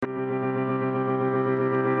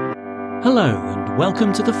Hello and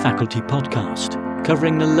welcome to the Faculty Podcast,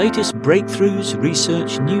 covering the latest breakthroughs,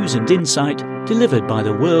 research, news and insight delivered by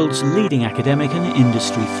the world's leading academic and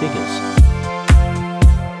industry figures.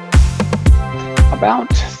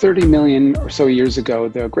 About 30 million or so years ago,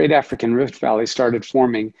 the Great African Rift Valley started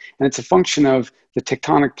forming, and it's a function of the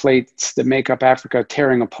tectonic plates that make up Africa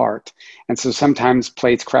tearing apart. And so sometimes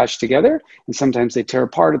plates crash together, and sometimes they tear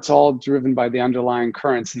apart. It's all driven by the underlying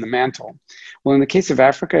currents in the mantle. Well, in the case of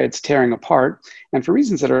Africa, it's tearing apart, and for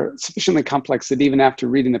reasons that are sufficiently complex that even after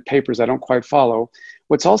reading the papers, I don't quite follow.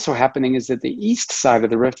 What's also happening is that the east side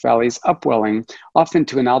of the Rift Valley is upwelling, often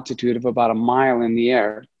to an altitude of about a mile in the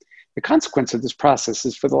air. The consequence of this process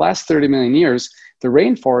is for the last 30 million years, the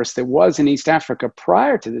rainforest that was in East Africa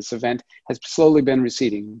prior to this event has slowly been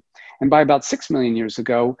receding. And by about 6 million years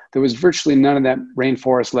ago, there was virtually none of that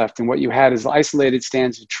rainforest left. And what you had is isolated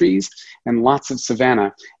stands of trees and lots of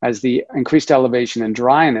savanna, as the increased elevation and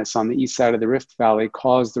dryness on the east side of the Rift Valley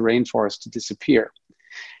caused the rainforest to disappear.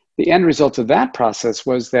 The end result of that process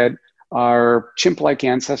was that our chimp-like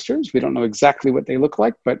ancestors, we don't know exactly what they look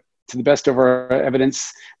like, but to the best of our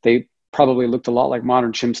evidence, they probably looked a lot like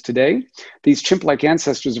modern chimps today. These chimp-like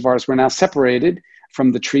ancestors of ours were now separated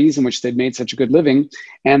from the trees in which they'd made such a good living,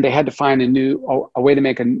 and they had to find a way to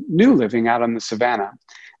make a new living out on the savanna.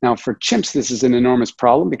 Now, for chimps, this is an enormous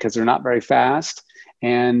problem because they're not very fast,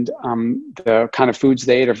 and the kind of foods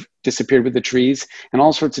they ate have disappeared with the trees, and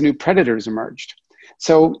all sorts of new predators emerged.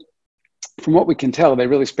 So from what we can tell, they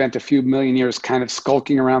really spent a few million years kind of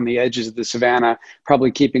skulking around the edges of the savanna,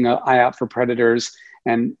 probably keeping an eye out for predators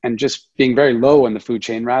and just being very low in the food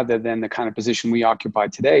chain rather than the kind of position we occupy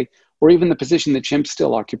today, or even the position that chimps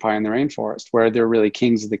still occupy in the rainforest, where they're really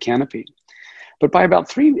kings of the canopy. But by about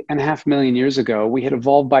 3.5 million years ago, we had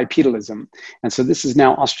evolved bipedalism. And so this is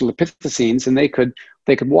now Australopithecines, and they could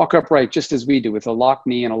walk upright just as we do with a locked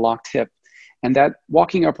knee and a locked hip. And that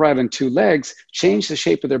walking upright on two legs changed the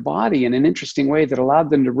shape of their body in an interesting way that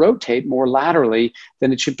allowed them to rotate more laterally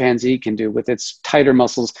than a chimpanzee can do with its tighter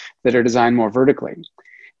muscles that are designed more vertically.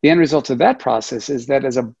 The end result of that process is that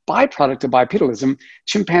as a byproduct of bipedalism,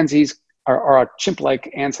 chimpanzees, our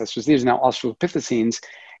chimp-like ancestors, these are now Australopithecines,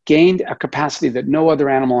 gained a capacity that no other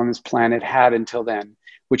animal on this planet had until then,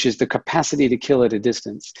 which is the capacity to kill at a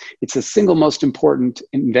distance. It's the single most important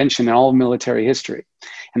invention in all of military history.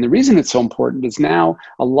 And the reason it's so important is now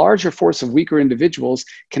a larger force of weaker individuals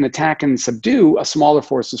can attack and subdue a smaller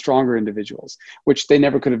force of stronger individuals, which they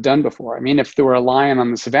never could have done before. I mean, if there were a lion on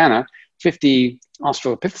the savannah, 50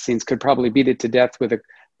 Australopithecines could probably beat it to death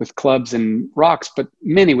with clubs and rocks, but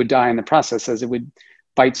many would die in the process as it would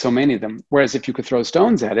bite so many of them. Whereas if you could throw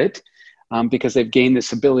stones at it, because they've gained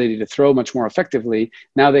this ability to throw much more effectively,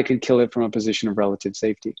 now they can kill it from a position of relative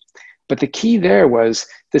safety. But the key there was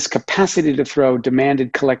this capacity to throw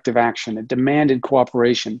demanded collective action. It demanded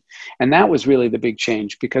cooperation. And that was really the big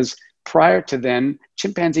change, because prior to then,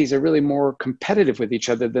 chimpanzees are really more competitive with each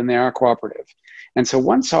other than they are cooperative. And so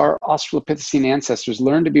once our Australopithecine ancestors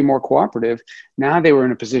learned to be more cooperative, now they were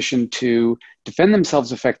in a position to defend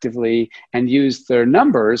themselves effectively and use their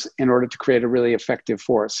numbers in order to create a really effective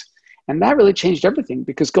force. And that really changed everything,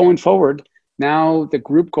 because going forward, now the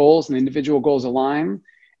group goals and the individual goals align,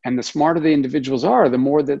 and the smarter the individuals are, the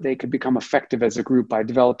more that they could become effective as a group by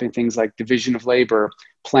developing things like division of labor,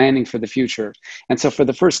 planning for the future. And so for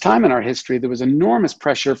the first time in our history, there was enormous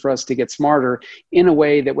pressure for us to get smarter in a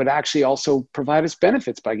way that would actually also provide us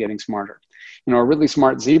benefits by getting smarter. You know, a really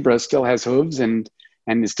smart zebra still has hooves and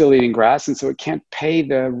is still eating grass, and so it can't pay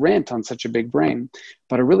the rent on such a big brain.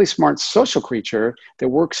 But a really smart social creature that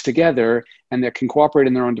works together and that can cooperate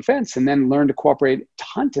in their own defense and then learn to cooperate to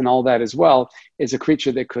hunt and all that as well is a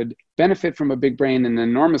creature that could benefit from a big brain in an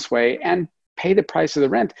enormous way and pay the price of the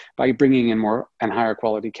rent by bringing in more and higher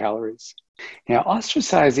quality calories. Yeah,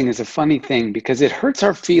 ostracizing is a funny thing because it hurts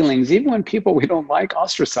our feelings, even when people we don't like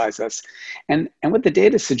ostracize us. And what the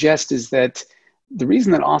data suggests is that the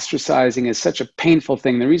reason that ostracizing is such a painful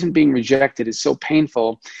thing, the reason being rejected is so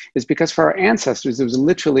painful, is because for our ancestors, it was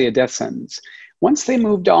literally a death sentence. Once they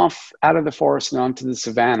moved off out of the forest and onto the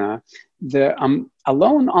savanna, the a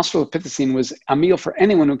lone Australopithecine was a meal for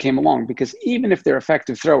anyone who came along, because even if they're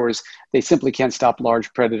effective throwers, they simply can't stop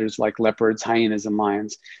large predators like leopards, hyenas, and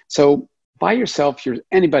lions. So by yourself, you're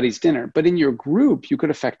anybody's dinner, but in your group, you could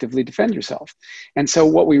effectively defend yourself. And so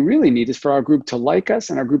what we really need is for our group to like us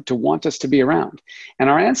and our group to want us to be around. And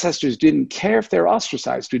our ancestors didn't care if they're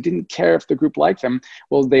ostracized. We didn't care if the group liked them.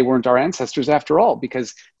 Well, they weren't our ancestors after all,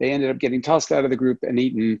 because they ended up getting tossed out of the group and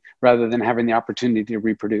eaten rather than having the opportunity to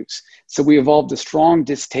reproduce. So we evolved a strong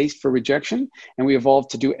distaste for rejection, and we evolved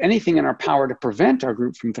to do anything in our power to prevent our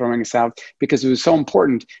group from throwing us out, because it was so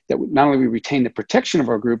important that not only we retain the protection of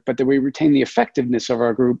our group, but that we retain the effectiveness of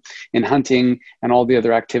our group in hunting and all the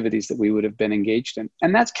other activities that we would have been engaged in.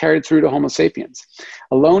 And that's carried through to Homo sapiens.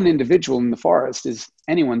 A lone individual in the forest is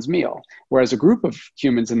anyone's meal, whereas a group of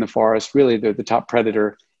humans in the forest, really they're the top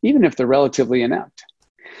predator, even if they're relatively inept.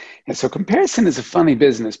 And so comparison is a funny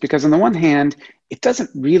business, because on the one hand, it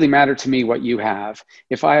doesn't really matter to me what you have.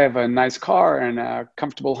 If I have a nice car and a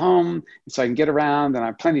comfortable home, so I can get around and I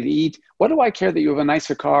have plenty to eat, what do I care that you have a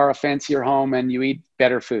nicer car, a fancier home, and you eat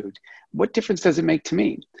better food? What difference does it make to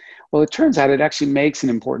me? Well, it turns out it actually makes an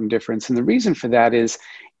important difference. And the reason for that is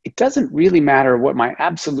it doesn't really matter what my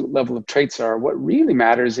absolute level of traits are. What really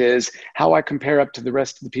matters is how I compare up to the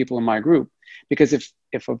rest of the people in my group. Because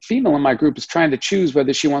if a female in my group is trying to choose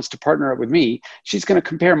whether she wants to partner up with me, she's going to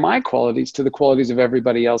compare my qualities to the qualities of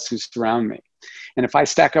everybody else who's around me. And if I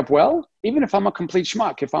stack up well, even if I'm a complete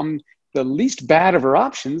schmuck, if I'm the least bad of her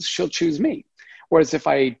options, she'll choose me. Whereas if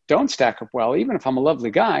I don't stack up well, even if I'm a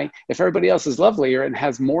lovely guy, if everybody else is lovelier and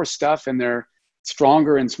has more stuff and they're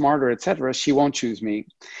stronger and smarter, et cetera, she won't choose me.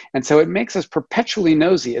 And so it makes us perpetually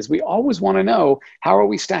nosy, as we always want to know, how are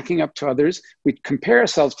we stacking up to others? We compare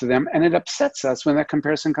ourselves to them, and it upsets us when that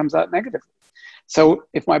comparison comes out negatively. So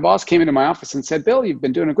if my boss came into my office and said, Bill, you've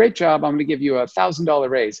been doing a great job, I'm going to give you a $1,000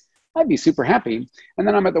 raise, I'd be super happy. And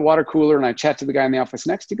then I'm at the water cooler and I chat to the guy in the office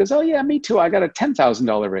next. He goes, oh yeah, me too. I got a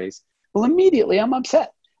 $10,000 raise. Well, immediately I'm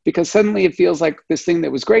upset, because suddenly it feels like this thing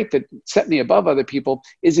that was great that set me above other people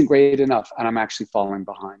isn't great enough, and I'm actually falling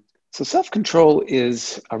behind. So self-control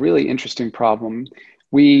is a really interesting problem.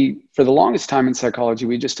 For the longest time in psychology,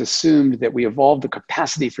 we just assumed that we evolved the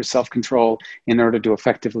capacity for self-control in order to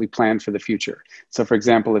effectively plan for the future. So for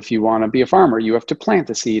example, if you want to be a farmer, you have to plant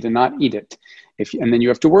the seed and not eat it. And then you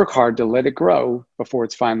have to work hard to let it grow before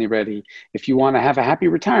it's finally ready. If you want to have a happy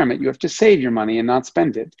retirement, you have to save your money and not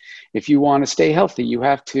spend it. If you want to stay healthy, you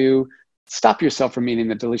have to stop yourself from eating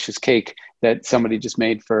the delicious cake that somebody just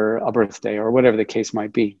made for a birthday or whatever the case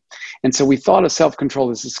might be. And so we thought of self-control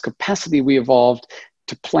as this capacity we evolved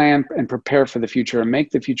to plan and prepare for the future and make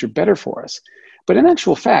the future better for us. But in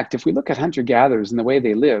actual fact, if we look at hunter-gatherers and the way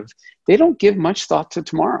they live, they don't give much thought to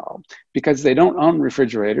tomorrow, because they don't own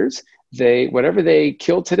refrigerators. Whatever they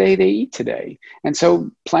kill today, they eat today. And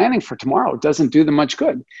so planning for tomorrow doesn't do them much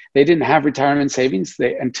good. They didn't have retirement savings.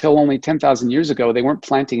 Until only 10,000 years ago, they weren't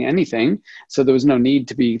planting anything. So there was no need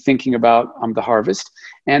to be thinking about the harvest.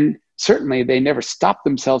 And certainly they never stopped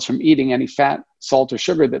themselves from eating any fat, salt, or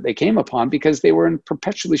sugar that they came upon, because they were in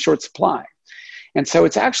perpetually short supply. And so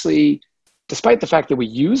it's actually, despite the fact that we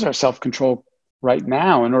use our self-control right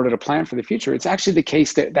now in order to plan for the future, it's actually the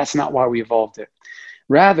case that that's not why we evolved it.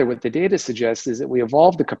 Rather, what the data suggests is that we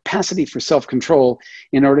evolved the capacity for self-control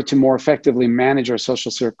in order to more effectively manage our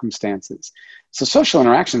social circumstances. So social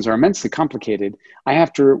interactions are immensely complicated.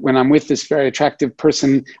 When I'm with this very attractive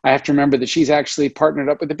person, I have to remember that she's actually partnered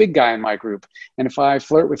up with a big guy in my group. And if I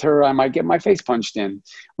flirt with her, I might get my face punched in.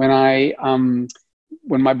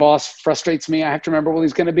 When my boss frustrates me, I have to remember, well,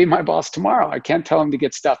 he's going to be my boss tomorrow. I can't tell him to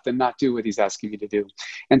get stuffed and not do what he's asking me to do.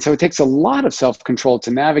 And so it takes a lot of self-control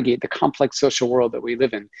to navigate the complex social world that we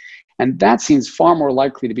live in. And that seems far more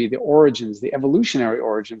likely to be the evolutionary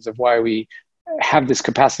origins of why we have this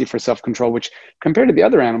capacity for self-control, which compared to the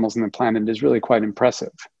other animals on the planet is really quite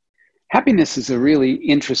impressive. Happiness is a really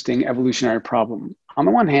interesting evolutionary problem. On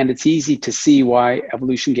the one hand, it's easy to see why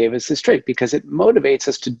evolution gave us this trait, because it motivates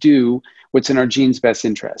us to do what's in our genes' best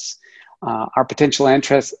interests. Our potential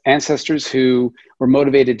ancestors who were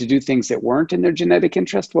motivated to do things that weren't in their genetic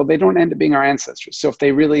interest, well, they don't end up being our ancestors. So if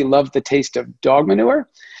they really love the taste of dog manure,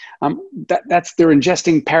 they're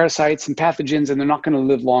ingesting parasites and pathogens, and they're not going to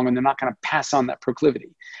live long, and they're not going to pass on that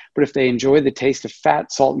proclivity. But if they enjoy the taste of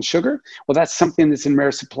fat, salt, and sugar, well, that's something that's in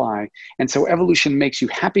rare supply. And so evolution makes you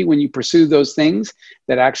happy when you pursue those things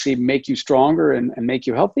that actually make you stronger and make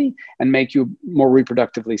you healthy and make you more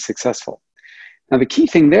reproductively successful. Now, the key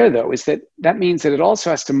thing there, though, is that means that it also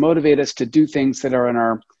has to motivate us to do things that are in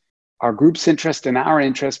our group's interest and our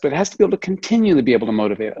interest, but it has to be able to continually be able to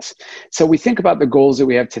motivate us. So we think about the goals that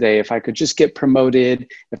we have today. If I could just get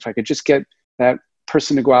promoted, if I could just get that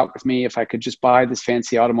person to go out with me, if I could just buy this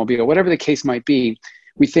fancy automobile, whatever the case might be,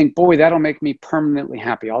 we think, boy, that'll make me permanently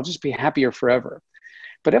happy. I'll just be happier forever.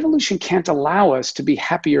 But evolution can't allow us to be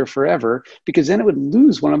happier forever, because then it would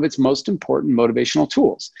lose one of its most important motivational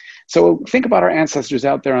tools. So think about our ancestors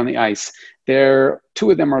out there on the ice.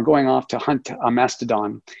 Two of them are going off to hunt a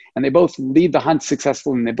mastodon, and they both lead the hunt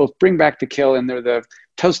successfully, and they both bring back the kill, and they're the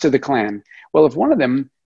toast of the clan. Well, if one of them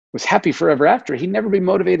was happy forever after, he'd never be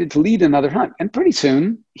motivated to lead another hunt. And pretty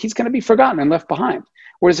soon, he's going to be forgotten and left behind.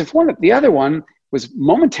 Whereas if the other one was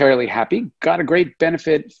momentarily happy, got a great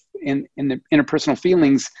benefit in the interpersonal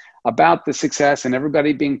feelings about the success and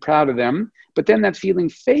everybody being proud of them, but then that feeling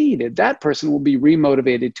faded, that person will be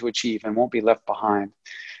remotivated to achieve and won't be left behind.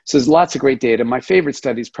 So there's lots of great data. My favorite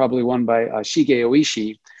study is probably one by Shige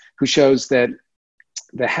Oishi, who shows that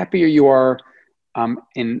the happier you are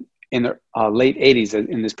in the late 80s,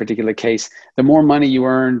 in this particular case, the more money you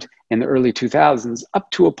earned in the early 2000s,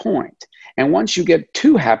 up to a point. And once you get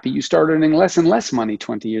too happy, you start earning less and less money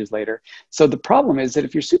 20 years later. So the problem is that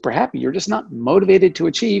if you're super happy, you're just not motivated to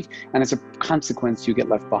achieve. And as a consequence, you get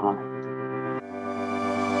left behind.